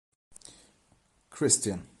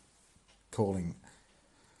Christian, calling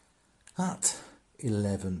at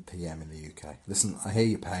 11 p.m. in the UK. Listen, I hear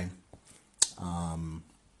your pain.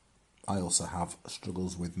 I also have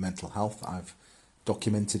struggles with mental health I've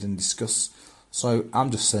documented and discussed. So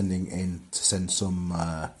I'm just send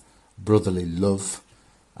some brotherly love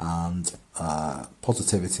and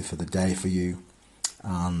positivity for the day for you.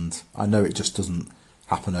 And I know it just doesn't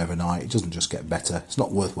happen overnight. It doesn't just get better. It's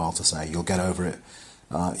not worthwhile to say you'll get over it.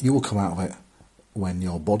 You will come out of it when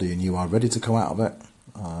your body and you are ready to come out of it.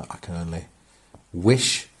 I can only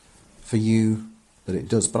wish for you that it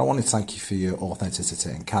does. But I want to thank you for your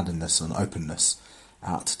authenticity and candidness and openness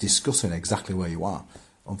at discussing exactly where you are.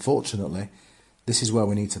 Unfortunately, this is where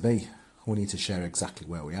we need to be. We need to share exactly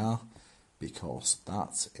where we are, because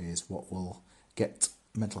that is what will get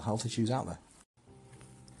mental health issues out there.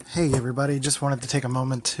 Hey everybody, just wanted to take a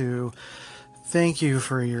moment to thank you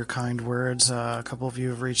for your kind words. A couple of you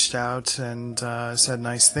have reached out and said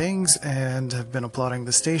nice things and have been applauding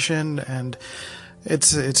the station, and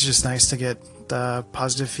it's just nice to get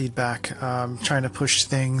positive feedback. Trying to push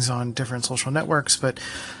things on different social networks, but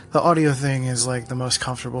the audio thing is like the most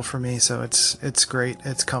comfortable for me, so it's great.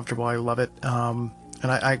 It's comfortable. I love it. And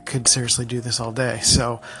I could seriously do this all day,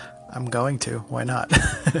 so I'm going to. Why not?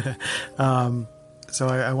 So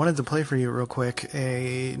I wanted to play for you real quick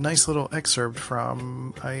a nice little excerpt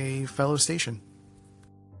from a fellow station.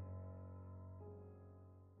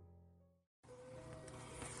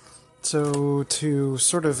 So to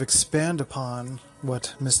sort of expand upon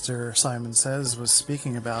what Mr. Simon Says was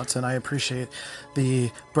speaking about, and I appreciate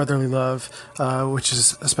the brotherly love, which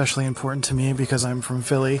is especially important to me because I'm from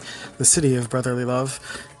Philly, the city of brotherly love,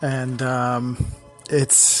 and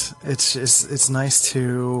it's nice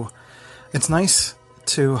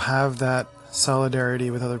to have that solidarity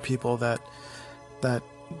with other people, that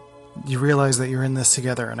you realize that you're in this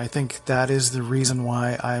together. And I think that is the reason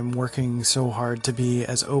why I'm working so hard to be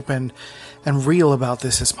as open and real about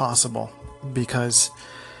this as possible, because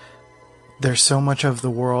there's so much of the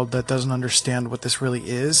world that doesn't understand what this really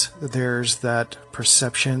is. There's that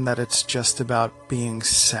perception that it's just about being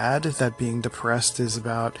sad, that being depressed is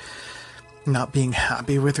about not being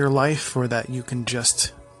happy with your life, or that you can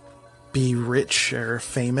just be rich or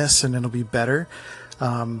famous and it'll be better.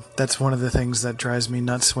 That's one of the things that drives me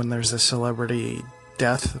nuts when there's a celebrity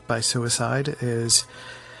death by suicide, is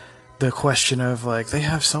the question of, like, they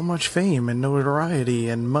have so much fame and notoriety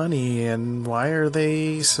and money, and why are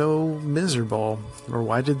they so miserable? Or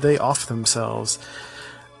why did they off themselves?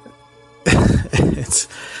 It's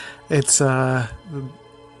there's a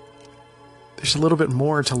little bit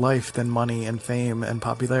more to life than money and fame and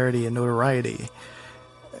popularity and notoriety.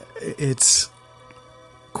 It's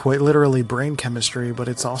quite literally brain chemistry, but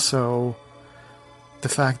it's also the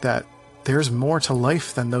fact that there's more to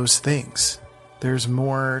life than those things. There's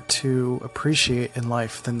more to appreciate in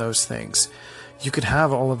life than those things. You could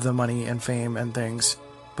have all of the money and fame and things,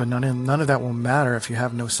 but none of that will matter if you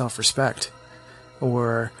have no self-respect,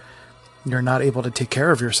 or you're not able to take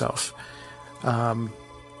care of yourself.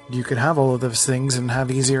 You could have all of those things and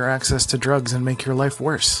have easier access to drugs and make your life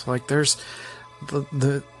worse. Like, there's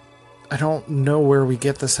I don't know where we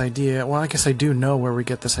get this idea. Well, I guess I do know where we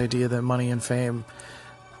get this idea that money and fame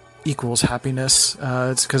equals happiness.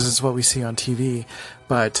 It's because it's what we see on TV.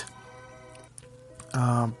 But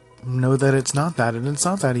know that it's not that, and it's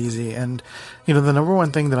not that easy. And, the number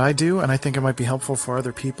one thing that I do, and I think it might be helpful for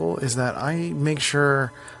other people, is that I make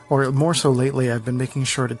sure, or more so lately, I've been making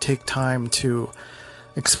sure to take time to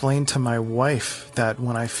explain to my wife that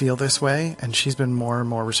when I feel this way, and she's been more and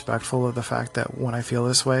more respectful of the fact that when I feel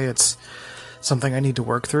this way, it's something I need to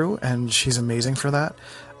work through, and she's amazing for that.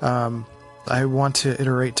 I want to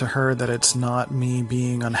iterate to her that it's not me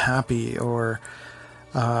being unhappy or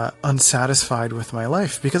unsatisfied with my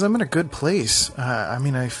life, because I'm in a good place.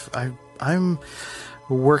 I'm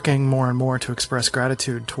working more and more to express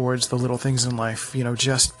gratitude towards the little things in life.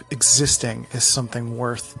 Just existing is something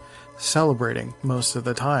worth celebrating most of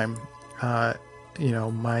the time. My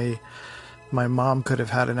mom could have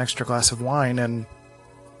had an extra glass of wine and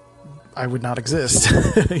I would not exist.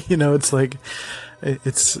 It's like,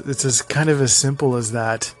 it's as kind of as simple as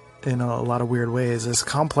that in a lot of weird ways. As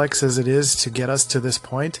complex as it is to get us to this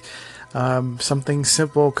point, something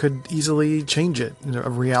simple could easily change it. A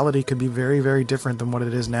reality could be very, very different than what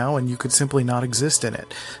it is now, and you could simply not exist in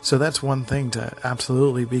it. So that's one thing to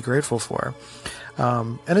absolutely be grateful for.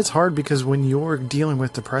 And it's hard because when you're dealing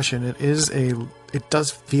with depression, it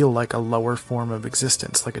does feel like a lower form of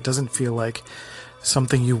existence. Like, it doesn't feel like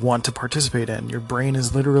something you want to participate in. Your brain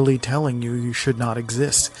is literally telling you you should not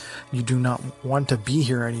exist. You do not want to be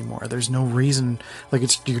here anymore. There's no reason, like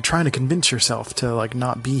you're trying to convince yourself to like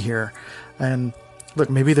not be here. And look,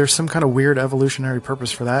 maybe there's some kind of weird evolutionary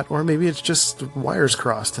purpose for that, or maybe it's just wires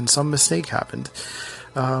crossed and some mistake happened.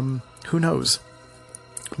 Who knows?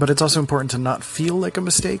 But it's also important to not feel like a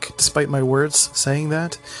mistake, despite my words saying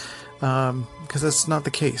that, because that's not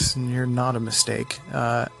the case, and you're not a mistake.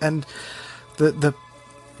 And the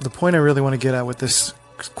point I really want to get at with this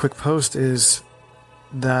quick post is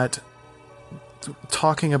that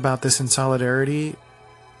talking about this in solidarity,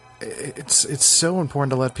 it's so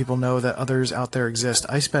important to let people know that others out there exist.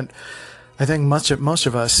 I think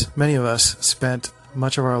many of us spent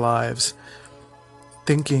much of our lives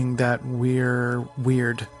thinking that we're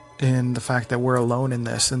weird in the fact that we're alone in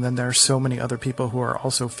this, and then there are so many other people who are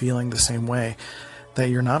also feeling the same way, that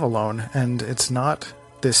you're not alone, and it's not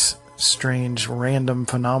this strange random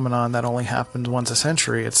phenomenon that only happens once a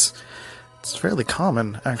century. It's fairly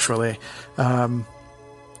common, actually.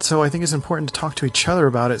 So I think it's important to talk to each other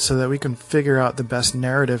about it so that we can figure out the best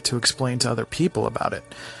narrative to explain to other people about it.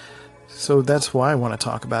 So that's why I want to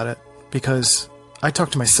talk about it, because I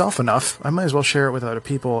talk to myself enough, I might as well share it with other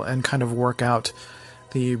people and kind of work out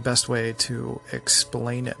the best way to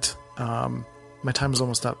explain it. My time is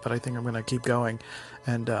almost up, but I think I'm going to keep going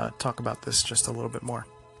and talk about this just a little bit more.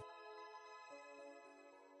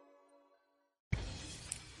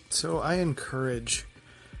 So I encourage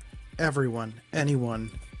anyone,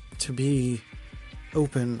 to be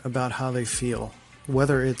open about how they feel,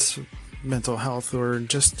 whether it's mental health or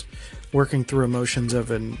just working through emotions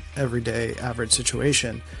of an everyday average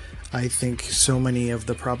situation. I think so many of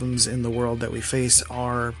the problems in the world that we face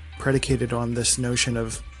are predicated on this notion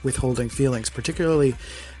of withholding feelings, particularly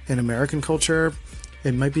in American culture.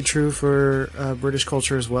 It might be true for British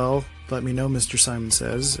culture as well. Let me know, Mr. Simon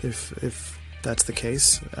Says, if that's the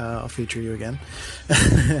case. I'll feature you again.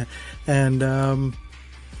 And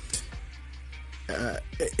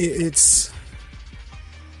it's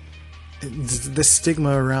the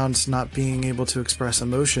stigma around not being able to express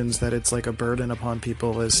emotions, that it's like a burden upon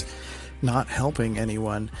people, is not helping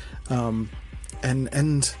anyone.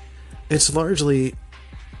 And it's largely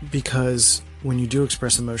because when you do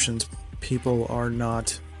express emotions, people are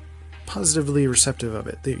not positively receptive of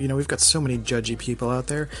it. We've got so many judgy people out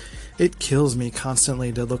there. It kills me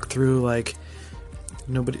constantly to look through, like,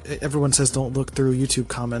 everyone says don't look through YouTube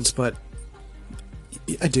comments, but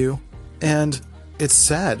I do. And it's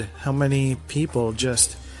sad how many people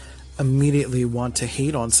just immediately want to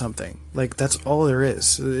hate on something. Like, that's all there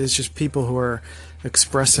is. It's just people who are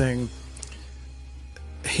expressing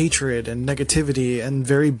hatred and negativity and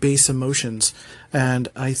very base emotions. And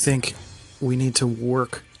I think we need to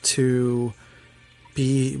work to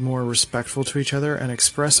be more respectful to each other and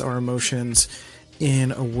express our emotions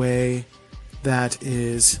in a way that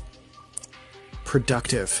is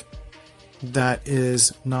productive, that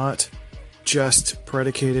is not just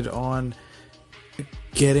predicated on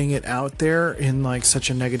getting it out there in like such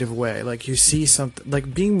a negative way. Like, you see something,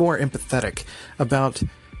 like being more empathetic about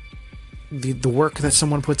the work that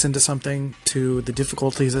someone puts into something, to the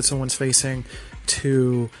difficulties that someone's facing,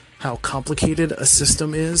 to how complicated a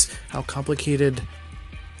system is, how complicated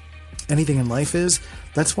anything in life is.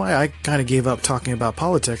 That's why I kind of gave up talking about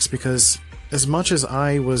politics, because as much as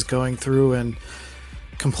I was going through and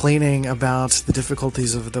complaining about the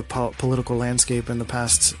difficulties of the political landscape in the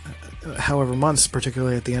past however months,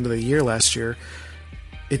 particularly at the end of the year last year,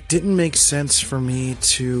 it didn't make sense for me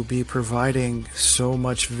to be providing so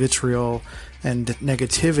much vitriol and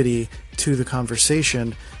negativity to the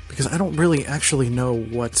conversation, because I don't really actually know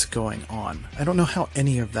what's going on. I don't know how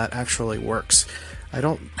any of that actually works. I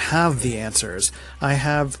don't have the answers. I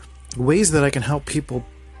have ways that I can help people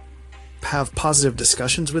have positive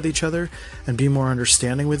discussions with each other and be more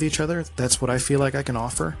understanding with each other. That's what I feel like I can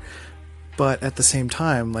offer. But at the same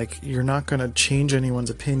time, like, you're not going to change anyone's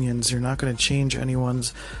opinions. You're not going to change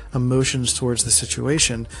anyone's emotions towards the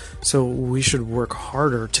situation. So we should work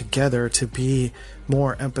harder together to be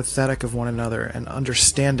more empathetic of one another and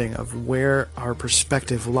understanding of where our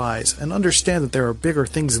perspective lies, and understand that there are bigger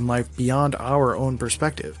things in life beyond our own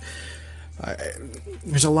perspective.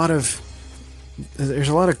 There's a lot of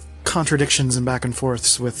contradictions and back and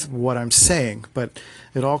forths with what I'm saying, but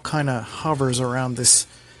it all kind of hovers around this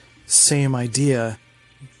same idea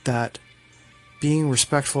that being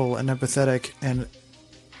respectful and empathetic and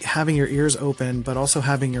having your ears open, but also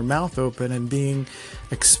having your mouth open and being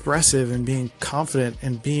expressive and being confident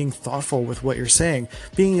and being thoughtful with what you're saying,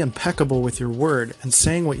 being impeccable with your word and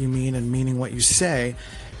saying what you mean and meaning what you say,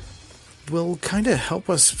 will kind of help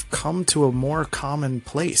us come to a more common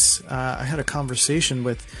place. I had a conversation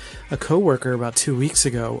with a coworker about 2 weeks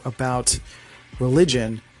ago about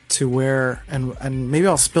religion, to where, and maybe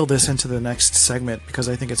I'll spill this into the next segment because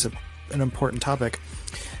I think it's an important topic,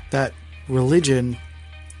 that religion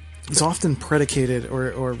is often predicated,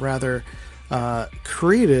 or rather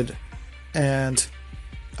created and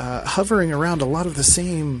hovering around a lot of the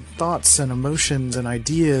same thoughts and emotions and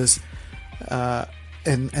ideas,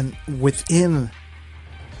 and within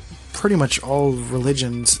pretty much all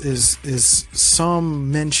religions is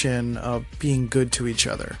some mention of being good to each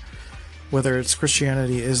other, whether it's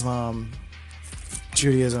Christianity, Islam,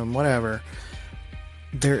 Judaism, whatever.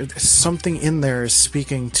 There's something in there is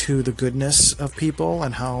speaking to the goodness of people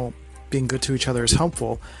and how being good to each other is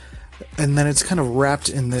helpful. And then it's kind of wrapped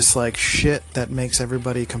in this like shit that makes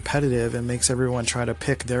everybody competitive and makes everyone try to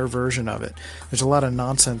pick their version of it. There's a lot of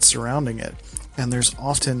nonsense surrounding it. And there's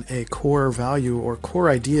often a core value or core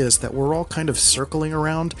ideas that we're all kind of circling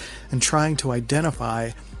around and trying to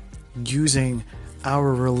identify using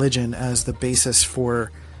our religion as the basis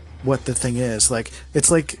for what the thing is. Like it's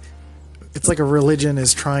like a religion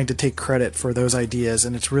is trying to take credit for those ideas,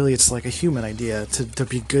 and it's like a human idea to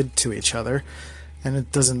be good to each other. And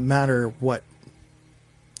it doesn't matter what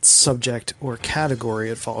subject or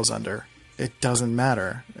category it falls under. It doesn't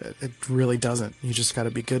matter. It really doesn't. You just got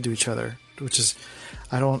to be good to each other, which is,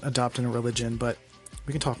 I don't adopt in a religion, but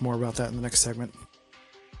we can talk more about that in the next segment.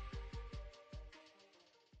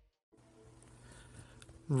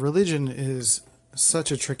 Religion is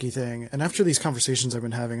such a tricky thing, and after these conversations I've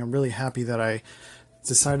been having, I'm really happy that I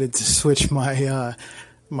decided to switch my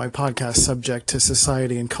my podcast subject to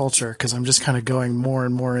society and culture, because I'm just kind of going more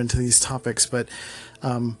and more into these topics. But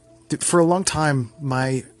for a long time,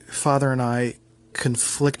 my father and I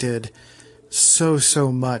conflicted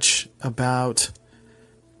so much about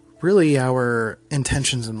really our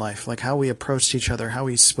intentions in life, like how we approached each other, how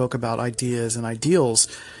we spoke about ideas and ideals.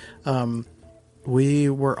 We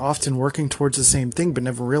were often working towards the same thing, but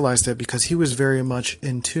never realized it, because he was very much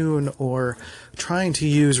in tune or trying to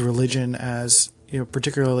use religion as,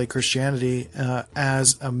 particularly Christianity,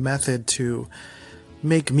 as a method to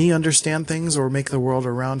make me understand things or make the world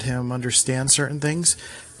around him understand certain things.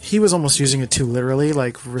 He was almost using it too literally,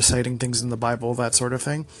 like reciting things in the Bible, that sort of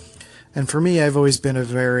thing. And for me, I've always been a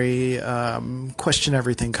very question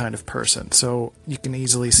everything kind of person. So you can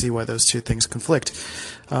easily see why those two things conflict.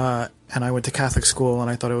 And I went to Catholic school, and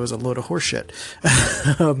I thought it was a load of horseshit.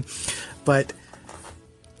 But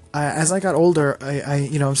as I got older,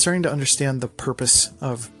 I'm starting to understand the purpose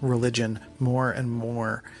of religion more and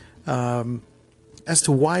more. As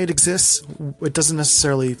to why it exists, it doesn't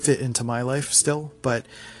necessarily fit into my life still, but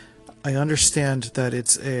I understand that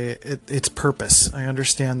its purpose. I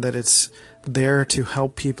understand that it's there to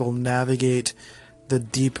help people navigate the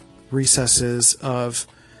deep recesses of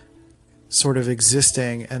sort of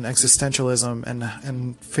existing and existentialism,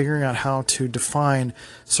 and figuring out how to define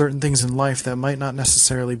certain things in life that might not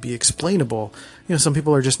necessarily be explainable. Some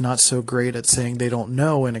people are just not so great at saying they don't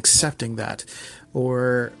know and accepting that,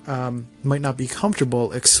 or might not be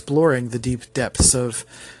comfortable exploring the deep depths of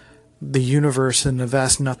the universe and the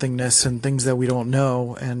vast nothingness and things that we don't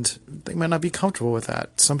know, and they might not be comfortable with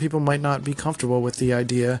that. Some people might not be comfortable with the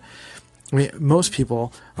idea. Most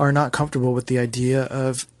people are not comfortable with the idea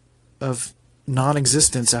of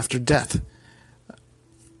non-existence after death.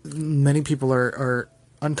 Many people are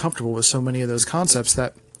uncomfortable with so many of those concepts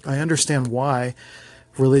that I understand why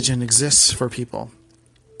religion exists for people.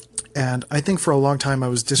 And I think for a long time I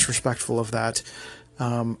was disrespectful of that.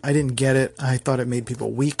 I didn't get it. I thought it made people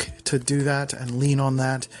weak to do that and lean on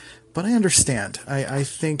that. But I understand. I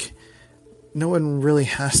think no one really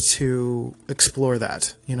has to explore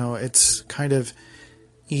that. It's kind of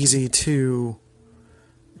easy to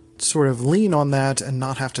sort of lean on that and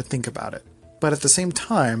not have to think about it. But at the same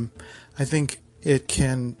time, I think it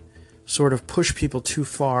can sort of push people too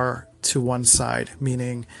far to one side,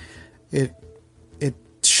 meaning it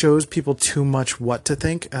shows people too much what to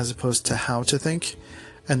think as opposed to how to think.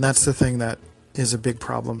 And that's the thing that is a big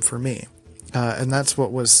problem for me. And that's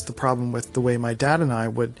what was the problem with the way my dad and I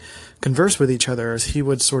would converse with each other, is he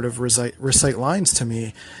would sort of recite lines to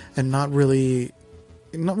me and not really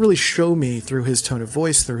show me through his tone of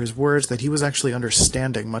voice, through his words, that he was actually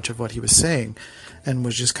understanding much of what he was saying, and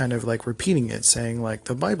was just kind of like repeating it, saying like,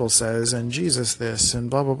 the Bible says, and Jesus this,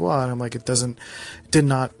 and blah, blah, blah. And I'm like, it did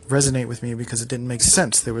not resonate with me because it didn't make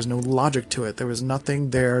sense. There was no logic to it. There was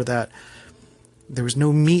nothing there that there was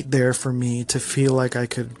no meat there for me to feel like I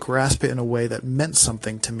could grasp it in a way that meant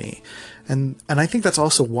something to me. And I think that's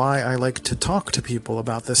also why I like to talk to people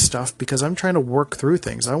about this stuff, because I'm trying to work through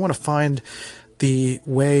things. I want to find the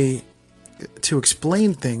way to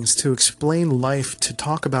explain things, to explain life, to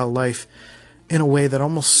talk about life in a way that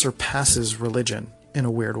almost surpasses religion in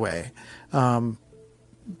a weird way.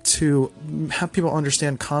 To have people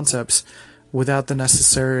understand concepts without the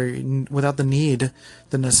necessity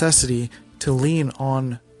to lean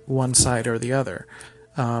on one side or the other.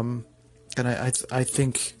 And I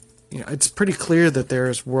think, it's pretty clear that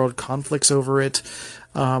there's world conflicts over it.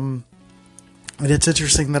 And it's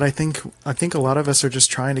interesting that I think a lot of us are just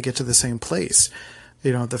trying to get to the same place.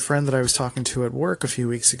 The friend that I was talking to at work a few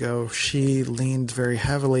weeks ago, she leaned very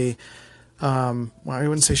heavily. Well, I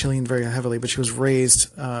wouldn't say she leaned very heavily, but she was raised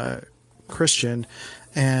Christian,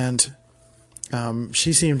 and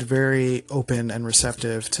she seemed very open and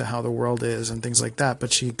receptive to how the world is and things like that,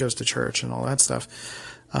 but she goes to church and all that stuff.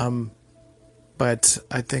 But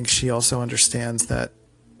I think she also understands that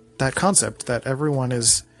concept, that everyone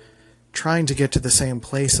is trying to get to the same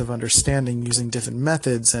place of understanding using different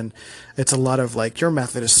methods, and it's a lot of like, your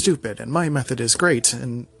method is stupid and my method is great,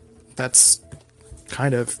 and that's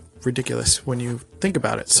kind of ridiculous when you think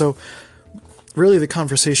about it. So really the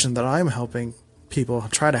conversation that I'm helping people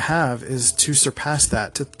try to have is to surpass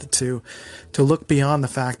that, to look beyond the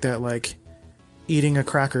fact that like eating a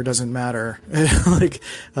cracker doesn't matter.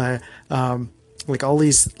 Like all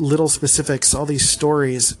these little specifics, all these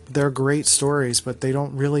stories, they're great stories, but they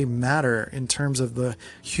don't really matter in terms of the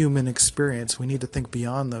human experience. We need to think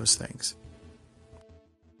beyond those things.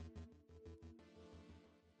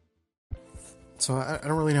 So I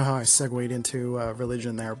don't really know how I segued into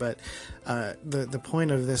religion there, but the point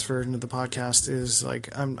of this version of the podcast is like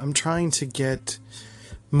I'm trying to get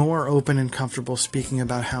more open and comfortable speaking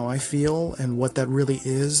about how I feel and what that really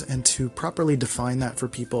is, and to properly define that for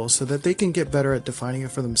people so that they can get better at defining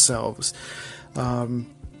it for themselves.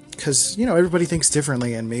 Because, everybody thinks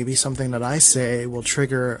differently, and maybe something that I say will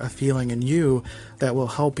trigger a feeling in you that will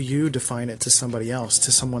help you define it to somebody else,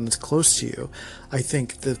 to someone that's close to you. I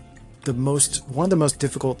think that one of the most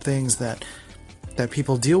difficult things that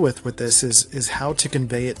people deal with this is how to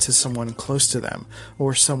convey it to someone close to them,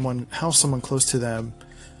 or how someone close to them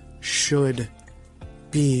should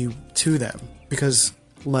be to them. Because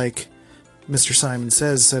like Mr. Simon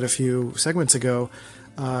said a few segments ago,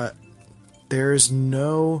 there's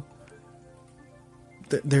no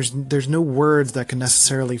words that can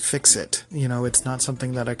necessarily fix it. It's not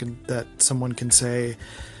something that someone can say,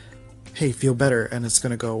 hey, feel better, and it's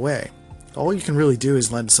going to go away. All you can really do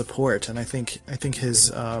is lend support, and I think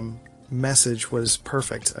his message was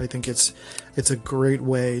perfect. I think it's a great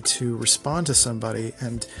way to respond to somebody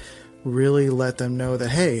and really let them know that,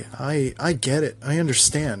 hey, I get it, I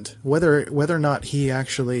understand. Whether or not he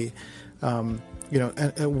actually,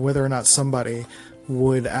 whether or not somebody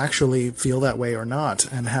would actually feel that way or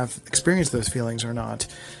not, and have experienced those feelings or not,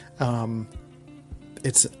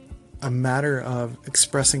 it's a matter of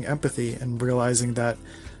expressing empathy and realizing that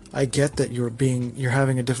I get that you're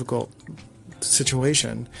having a difficult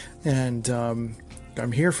situation, and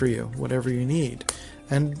I'm here for you, whatever you need.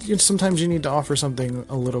 And sometimes you need to offer something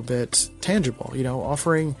a little bit tangible.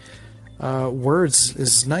 Offering words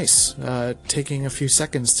is nice. Taking a few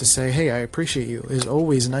seconds to say, hey, I appreciate you, is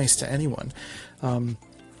always nice to anyone.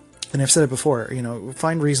 And I've said it before,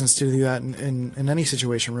 find reasons to do that in any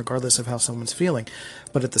situation, regardless of how someone's feeling.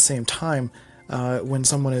 But at the same time, when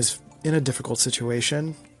someone is in a difficult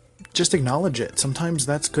situation, just acknowledge it. Sometimes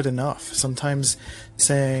that's good enough. Sometimes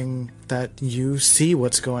saying that you see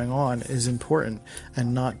what's going on is important,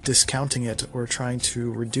 and not discounting it or trying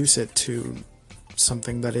to reduce it to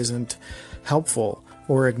something that isn't helpful,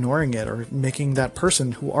 or ignoring it, or making that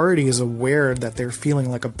person who already is aware that they're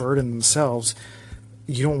feeling like a burden themselves,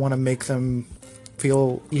 you don't want to make them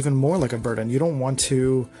feel even more like a burden. You don't want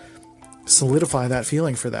to solidify that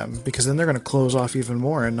feeling for them, because then they're going to close off even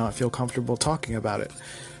more and not feel comfortable talking about it.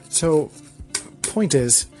 So, point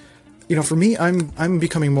is, for me, I'm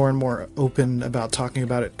becoming more and more open about talking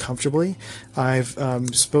about it comfortably. I've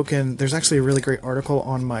spoken. There's actually a really great article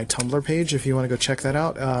on my Tumblr page if you want to go check that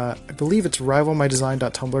out. I believe it's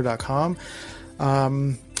rivalmydesign.tumblr.com.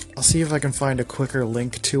 I'll see if I can find a quicker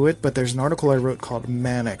link to it, but there's an article I wrote called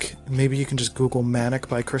Manic. Maybe you can just Google Manic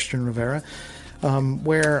by Christian Rivera,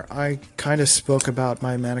 where I kind of spoke about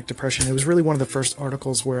my manic depression. It was really one of the first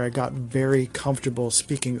articles where I got very comfortable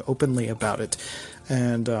speaking openly about it.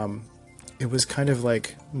 And it was kind of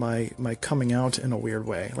like my coming out in a weird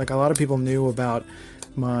way. Like, a lot of people knew about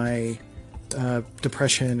my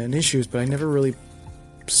depression and issues, but I never really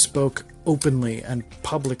spoke openly and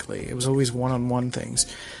publicly. It was always one-on-one things.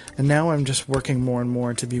 And now I'm just working more and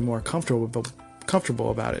more to be more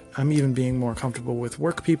comfortable about it. I'm even being more comfortable with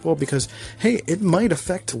work people because, hey, it might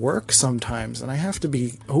affect work sometimes, and I have to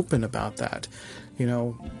be open about that.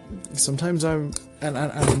 Sometimes I'm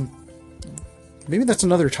maybe that's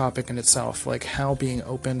another topic in itself, like how being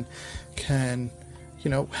open can,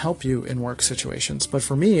 help you in work situations. But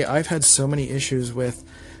for me, I've had so many issues with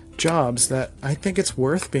jobs that I think it's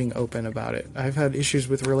worth being open about it. I've had issues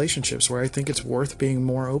with relationships where I think it's worth being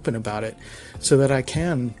more open about it so that I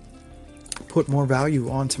can put more value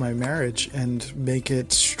onto my marriage and make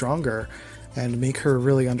it stronger and make her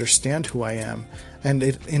really understand who I am. And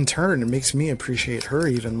it, in turn, it makes me appreciate her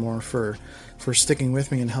even more for sticking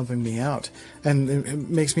with me and helping me out. And it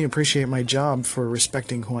makes me appreciate my job for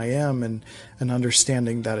respecting who I am and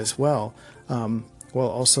understanding that as well, while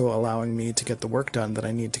also allowing me to get the work done that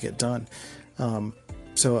I need to get done.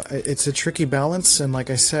 So it's a tricky balance. And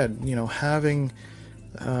like I said, having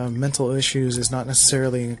mental issues is not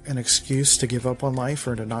necessarily an excuse to give up on life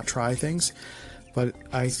or to not try things. But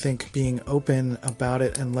I think being open about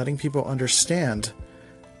it and letting people understand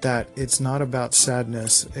that it's not about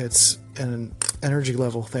sadness, it's an energy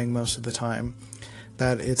level thing most of the time,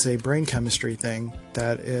 that it's a brain chemistry thing,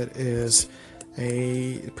 that it is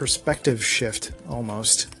a perspective shift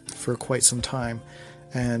almost for quite some time,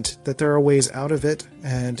 and that there are ways out of it,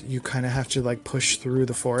 and you kind of have to push through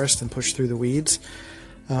the forest and push through the weeds.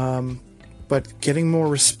 But getting more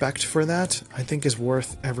respect for that, I think, is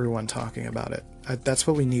worth everyone talking about it. That's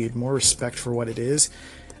what we need, more respect for what it is,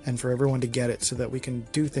 and for everyone to get it so that we can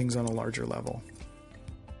do things on a larger level.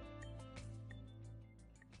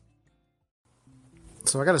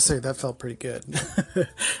 So I gotta say, that felt pretty good.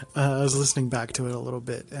 I was listening back to it a little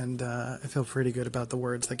bit, and I feel pretty good about the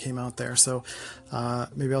words that came out there. So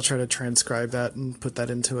maybe I'll try to transcribe that and put that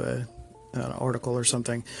into an article or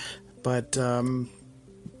something. But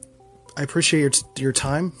I appreciate your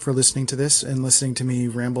time for listening to this and listening to me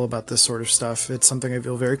ramble about this sort of stuff. It's something I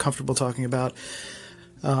feel very comfortable talking about,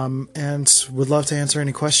 and would love to answer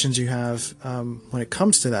any questions you have when it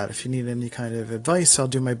comes to that. If you need any kind of advice, I'll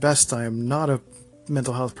do my best. I am not a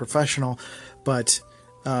mental health professional, but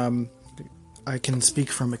I can speak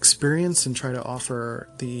from experience and try to offer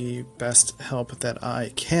the best help that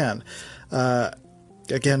I can.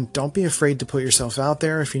 Again, don't be afraid to put yourself out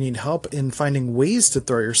there. If you need help in finding ways to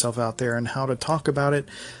throw yourself out there and how to talk about it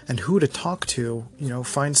and who to talk to,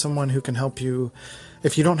 find someone who can help you.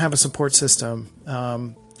 If you don't have a support system,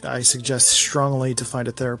 I suggest strongly to find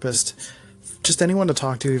a therapist, just anyone to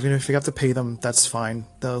talk to. Even if you have to pay them, that's fine.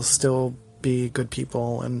 They'll still be good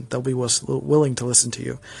people and they'll be willing to listen to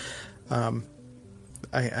you.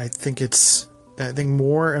 I think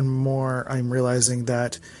more and more I'm realizing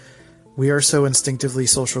that we are so instinctively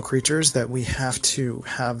social creatures that we have to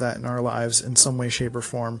have that in our lives in some way, shape, or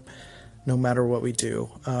form, no matter what we do.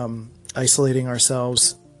 Isolating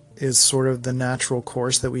ourselves is sort of the natural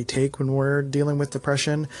course that we take when we're dealing with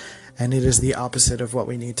depression, and it is the opposite of what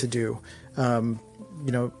we need to do.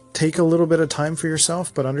 Take a little bit of time for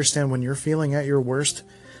yourself, but understand when you're feeling at your worst,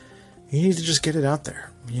 you need to just get it out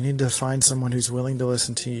there. You need to find someone who's willing to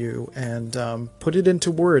listen to you and put it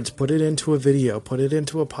into words, put it into a video, put it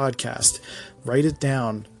into a podcast, write it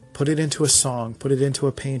down, put it into a song, put it into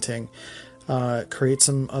a painting, create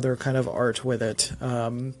some other kind of art with it.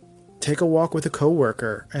 Take a walk with a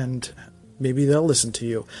coworker and maybe they'll listen to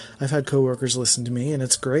you. I've had coworkers listen to me and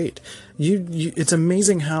it's great. It's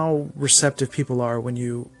amazing how receptive people are when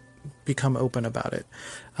you become open about it.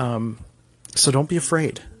 So don't be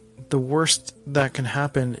afraid. The worst that can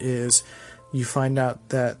happen is you find out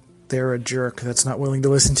that they're a jerk that's not willing to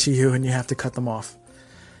listen to you and you have to cut them off.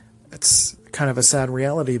 It's kind of a sad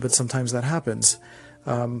reality, but sometimes that happens.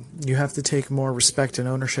 You have to take more respect and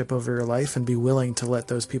ownership over your life and be willing to let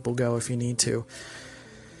those people go if you need to.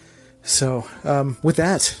 So with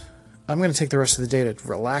that, I'm going to take the rest of the day to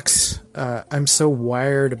relax. I'm so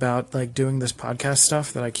wired about doing this podcast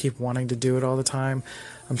stuff that I keep wanting to do it all the time.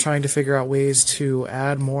 I'm trying to figure out ways to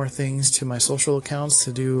add more things to my social accounts,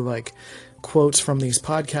 to do quotes from these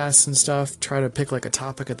podcasts and stuff, try to pick a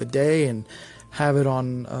topic of the day and have it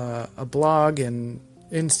on a blog and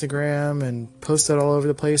Instagram and post it all over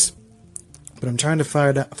the place. But I'm trying to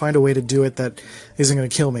find a way to do it that isn't going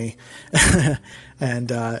to kill me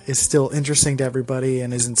and is still interesting to everybody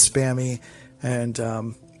and isn't spammy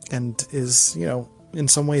and is, in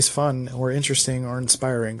some ways fun or interesting or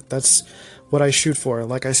inspiring. That's what I shoot for.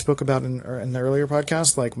 Like I spoke about in the earlier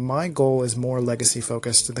podcast, my goal is more legacy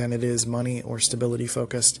focused than it is money or stability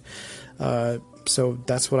focused. So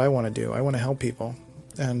that's what I want to do. I want to help people.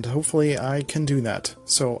 and hopefully I can do that.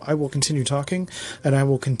 So I will continue talking, and I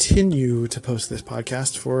will continue to post this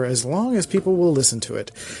podcast for as long as people will listen to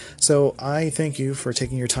it. So I thank you for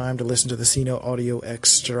taking your time to listen to the Sino Audio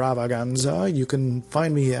Extravaganza. You can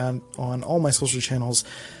find me on all my social channels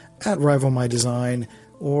at Rival My Design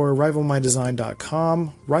or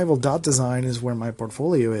rivalmydesign.com. Rival.design is where my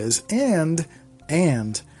portfolio is. And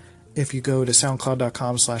if you go to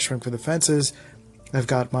soundcloud.com/swing for the fences, I've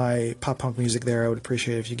got my pop punk music there. I would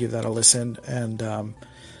appreciate it if you give that a listen, and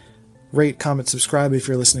rate, comment, subscribe if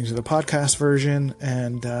you're listening to the podcast version,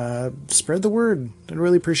 and spread the word. I'd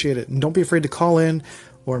really appreciate it. And don't be afraid to call in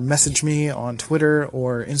or message me on Twitter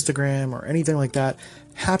or Instagram or anything like that.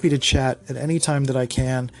 Happy to chat at any time that I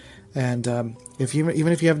can. And even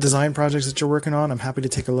if you have design projects that you're working on, I'm happy to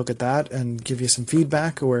take a look at that and give you some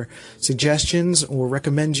feedback or suggestions, or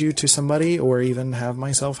recommend you to somebody, or even have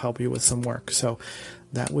myself help you with some work. So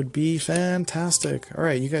that would be fantastic. All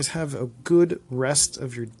right, you guys have a good rest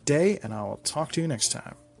of your day, and I'll talk to you next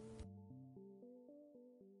time.